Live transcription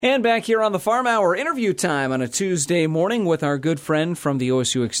And back here on the Farm Hour, interview time on a Tuesday morning with our good friend from the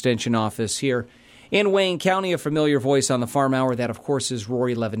OSU Extension office here in Wayne County, a familiar voice on the Farm Hour. That, of course, is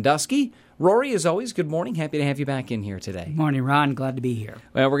Rory Lewandowski. Rory, as always, good morning. Happy to have you back in here today. Good morning, Ron. Glad to be here.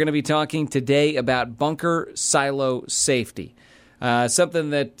 Well, we're going to be talking today about bunker silo safety. Something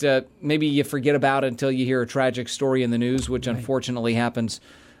that maybe you forget about until you hear a tragic story in the news, which unfortunately happens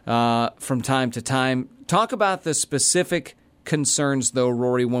from time to time. Talk about the specific concerns, though,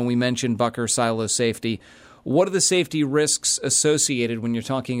 Rory, when we mention bunker silo safety. What are the safety risks associated when you're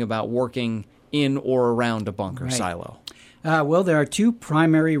talking about working in or around a bunker silo? Well, there are two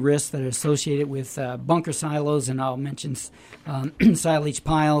primary risks that are associated with bunker silos, and I'll mention silage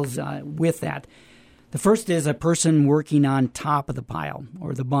piles with that. The first is a person working on top of the pile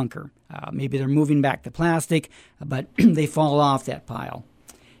or the bunker. Maybe they're moving back the plastic, but they fall off that pile,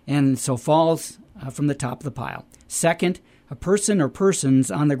 and so falls from the top of the pile. Second, a person or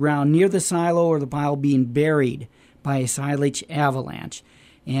persons on the ground near the silo or the pile being buried by a silage avalanche.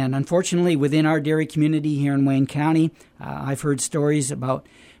 And unfortunately, within our dairy community here in Wayne County, I've heard stories about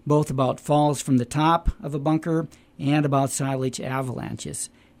falls from the top of a bunker and about silage avalanches.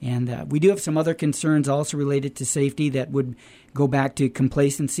 And we do have some other concerns also related to safety that would go back to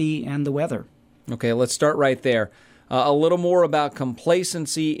complacency and the weather. Okay, let's start right there. A little more about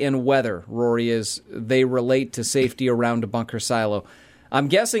complacency and weather, Rory, as they relate to safety around a bunker silo. I'm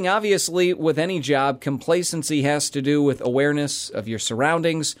guessing, obviously, with any job, complacency has to do with awareness of your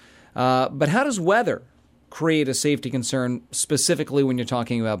surroundings. But how does weather create a safety concern, specifically when you're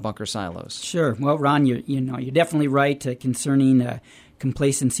talking about bunker silos? Sure. Well, Ron, you're definitely right concerning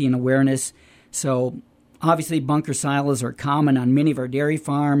complacency and awareness. So obviously, bunker silos are common on many of our dairy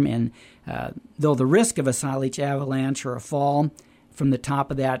farm, and though the risk of a silage avalanche or a fall from the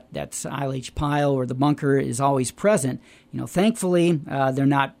top of that silage pile or the bunker is always present, thankfully they're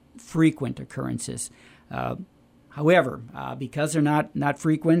not frequent occurrences. However, because they're not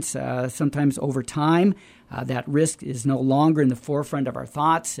frequent, sometimes over time that risk is no longer in the forefront of our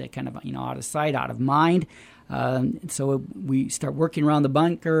thoughts, kind of out of sight, out of mind. So we start working around the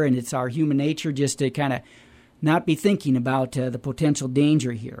bunker, and it's our human nature just to kind of not be thinking about the potential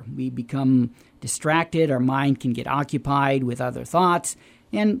danger here. We become distracted, our mind can get occupied with other thoughts,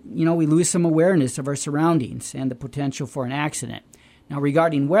 and, we lose some awareness of our surroundings and the potential for an accident. Now,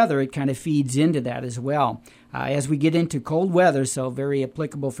 regarding weather, it kind of feeds into that as well. As we get into cold weather, so very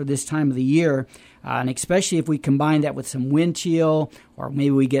applicable for this time of the year, and especially if we combine that with some wind chill, or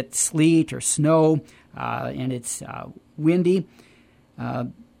maybe we get sleet or snow, and it's windy,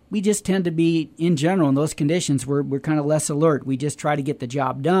 we just tend to be, in general, in those conditions, we're kind of less alert. We just try to get the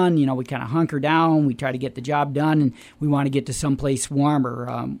job done. We kind of hunker down. We try to get the job done, and we want to get to someplace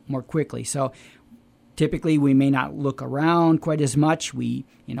warmer more quickly. So typically, we may not look around quite as much. We're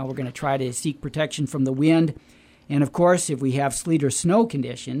going to try to seek protection from the wind. And, of course, if we have sleet or snow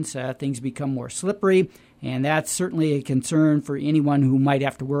conditions, things become more slippery, and that's certainly a concern for anyone who might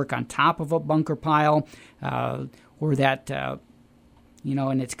have to work on top of a bunker pile or that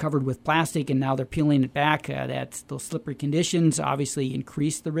and it's covered with plastic, and now they're peeling it back. Those slippery conditions obviously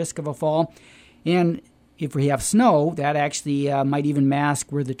increase the risk of a fall. And if we have snow, that actually might even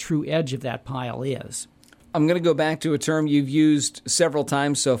mask where the true edge of that pile is. I'm going to go back to a term you've used several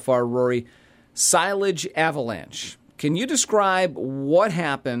times so far, Rory, silage avalanche. Can you describe what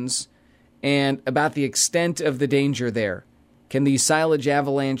happens and about the extent of the danger there? Can these silage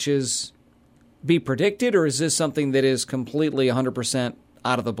avalanches be predicted, or is this something that is completely 100%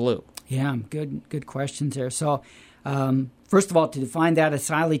 out of the blue? Yeah, good questions there. So, first of all, to define that, a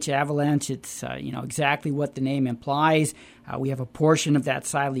silage avalanche, it's exactly what the name implies. We have a portion of that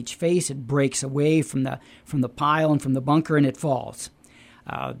silage face; it breaks away from the pile and from the bunker, and it falls.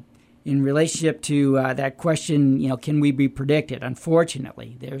 In relationship to that question, can we be predicted?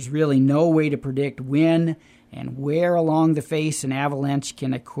 Unfortunately, there's really no way to predict when and where along the face an avalanche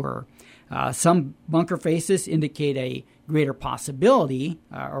can occur. Some bunker faces indicate a greater possibility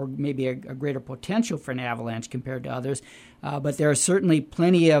or maybe a greater potential for an avalanche compared to others, but there are certainly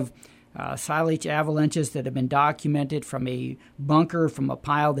plenty of silage avalanches that have been documented from a bunker, from a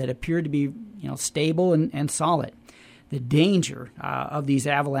pile that appeared to be stable and solid. The danger of these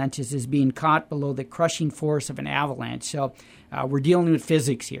avalanches is being caught below the crushing force of an avalanche. So we're dealing with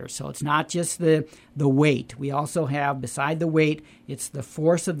physics here. So it's not just the weight. We also have, beside the weight, it's the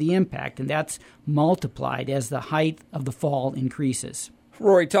force of the impact, and that's multiplied as the height of the fall increases.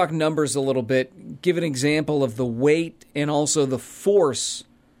 Rory, talk numbers a little bit. Give an example of the weight and also the force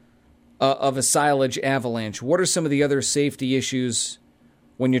of a silage avalanche. What are some of the other safety issues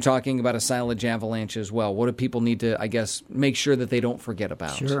when you're talking about a silage avalanche as well? What do people need to, I guess, make sure that they don't forget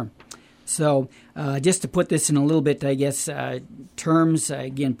about? Sure. So just to put this in a little bit, I guess, terms,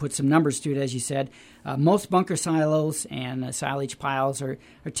 again, put some numbers to it, as you said, most bunker silos and silage piles are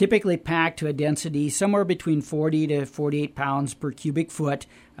typically packed to a density somewhere between 40 to 48 pounds per cubic foot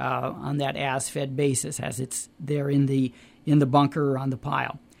on that as-fed basis, as it's there in the bunker or on the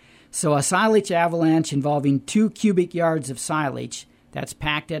pile. So a silage avalanche involving 2 cubic yards of silage that's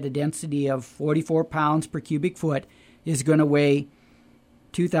packed at a density of 44 pounds per cubic foot is going to weigh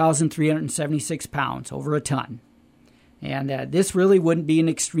 2,376 pounds, over a ton. And this really wouldn't be an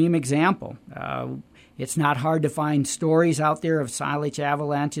extreme example. It's not hard to find stories out there of silage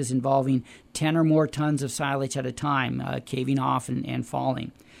avalanches involving 10 or more tons of silage at a time caving off and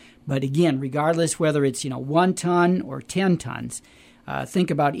falling. But again, regardless whether it's 1 ton or 10 tons, think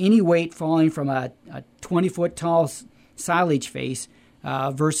about any weight falling from a 20-foot tall silage face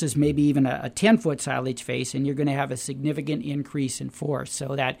versus maybe even a 10-foot silage face, and you're going to have a significant increase in force.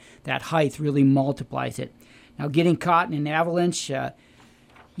 So that height really multiplies it. Now, getting caught in an avalanche,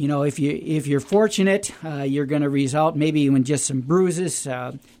 if you're fortunate, you're going to result maybe in just some bruises,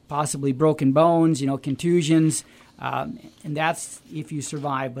 possibly broken bones, contusions, and that's if you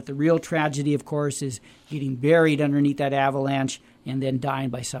survive. But the real tragedy, of course, is getting buried underneath that avalanche and then dying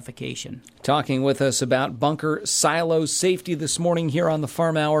by suffocation. Talking with us about bunker silo safety this morning here on the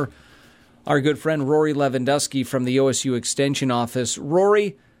Farm Hour, our good friend Rory Lewandowski from the OSU Extension Office.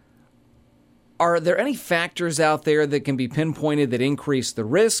 Rory, are there any factors out there that can be pinpointed that increase the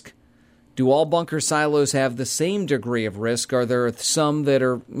risk? Do all bunker silos have the same degree of risk? Are there some that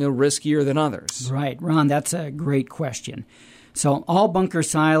are riskier than others? Right, Ron, that's a great question. So all bunker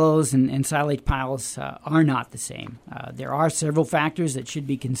silos and silage piles are not the same. There are several factors that should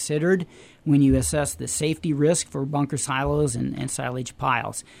be considered when you assess the safety risk for bunker silos and silage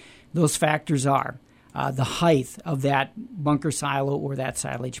piles. Those factors are the height of that bunker silo or that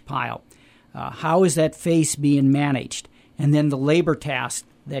silage pile. How is that face being managed? And then the labor task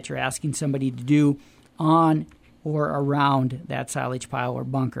that you're asking somebody to do on or around that silage pile or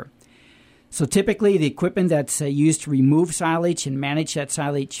bunker. So typically the equipment that's used to remove silage and manage that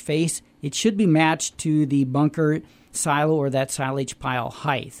silage face, it should be matched to the bunker silo or that silage pile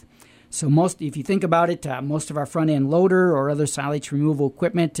height. So if you think about it, most of our front-end loader or other silage removal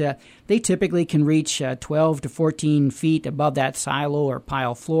equipment, they typically can reach 12 to 14 feet above that silo or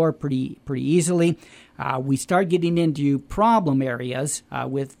pile floor pretty easily. We start getting into problem areas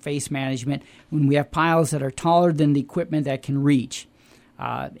with face management when we have piles that are taller than the equipment that can reach.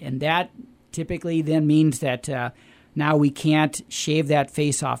 And that typically then means that now we can't shave that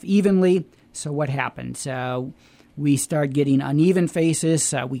face off evenly. So what happens? We start getting uneven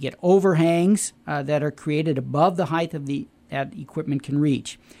faces. We get overhangs that are created above the height of that equipment can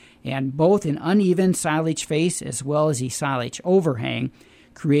reach. And both an uneven silage face as well as a silage overhang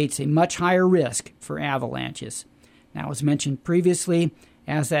creates a much higher risk for avalanches. Now, as mentioned previously,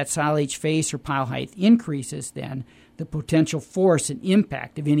 as that silage face or pile height increases, then the potential force and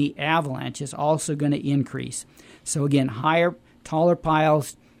impact of any avalanche is also going to increase. So again, higher, taller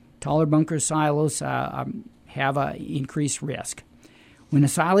piles, taller bunker silos have an increased risk. When a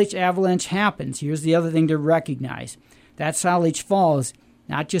silage avalanche happens, here's the other thing to recognize. That silage falls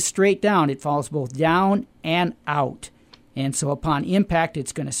not just straight down, it falls both down and out. And so upon impact,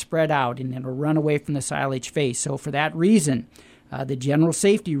 it's going to spread out and it'll run away from the silage face. So for that reason, the general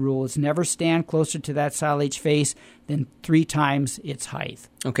safety rule is never stand closer to that silage face than 3 times its height.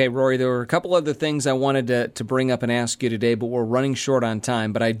 Okay, Rory, there were a couple other things I wanted to bring up and ask you today, but we're running short on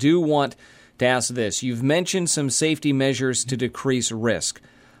time. But I do want to ask this. You've mentioned some safety measures to decrease risk.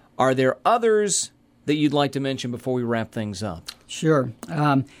 Are there others that you'd like to mention before we wrap things up? Sure.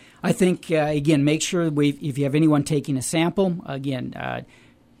 I think, again, make sure if you have anyone taking a sample, again,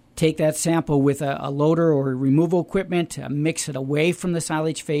 take that sample with a loader or removal equipment, mix it away from the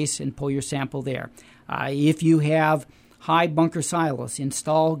silage face, and pull your sample there. If you have high bunker silos,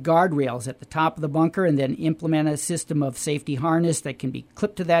 install guardrails at the top of the bunker and then implement a system of safety harness that can be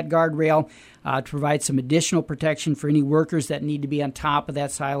clipped to that guardrail to provide some additional protection for any workers that need to be on top of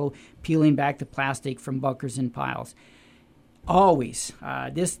that silo, peeling back the plastic from bunkers and piles. Always,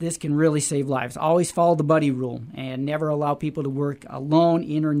 this can really save lives. Always follow the buddy rule and never allow people to work alone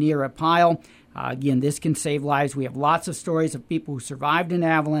in or near a pile. Again, this can save lives. We have lots of stories of people who survived an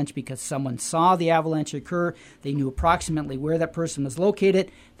avalanche because someone saw the avalanche occur. They knew approximately where that person was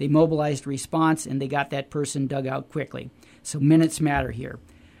located. They mobilized a response, and they got that person dug out quickly. So minutes matter here.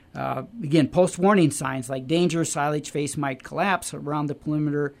 Again, post-warning signs like danger, silage face might collapse around the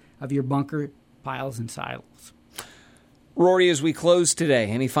perimeter of your bunker, piles, and silos. Rory, as we close today,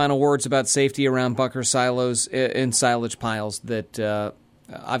 any final words about safety around bunker silos and silage piles that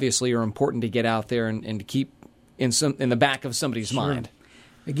obviously are important to get out there and to keep in the back of somebody's mind?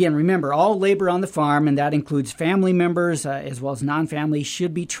 Again, remember, all labor on the farm, and that includes family members as well as non-family,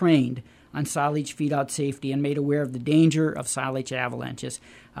 should be trained on silage feed-out safety and made aware of the danger of silage avalanches.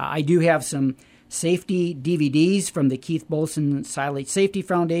 I do have some safety DVDs from the Keith Bolson Silage Safety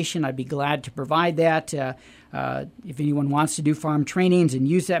Foundation. I'd be glad to provide that. If anyone wants to do farm trainings and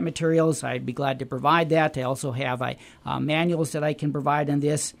use that materials, I'd be glad to provide that. I also have manuals that I can provide on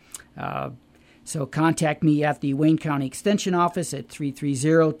this. So contact me at the Wayne County Extension Office at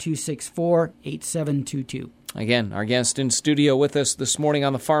 330-264-8722. Again, our guest in studio with us this morning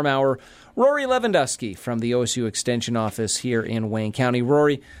on the Farm Hour, Rory Lewandowski from the OSU Extension Office here in Wayne County.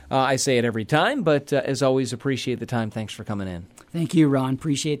 Rory, I say it every time, but as always, appreciate the time. Thanks for coming in. Thank you, Ron.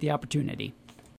 Appreciate the opportunity.